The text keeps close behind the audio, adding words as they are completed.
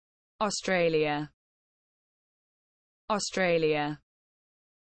Australia, Australia.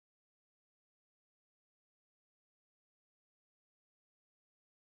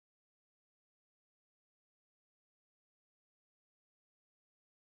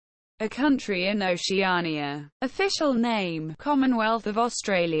 A country in Oceania. Official name, Commonwealth of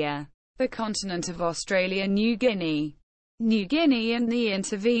Australia. The continent of Australia, New Guinea. New Guinea and the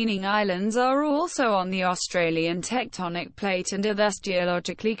intervening islands are also on the Australian tectonic plate and are thus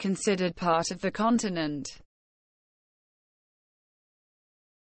geologically considered part of the continent.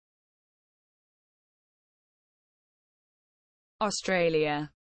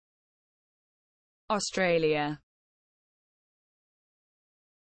 Australia, Australia.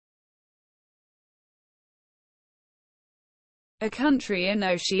 A country in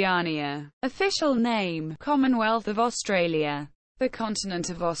Oceania. Official name, Commonwealth of Australia. The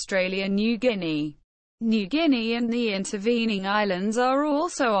continent of Australia, New Guinea. New Guinea and the intervening islands are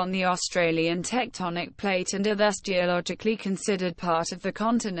also on the Australian tectonic plate and are thus geologically considered part of the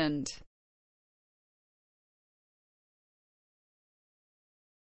continent.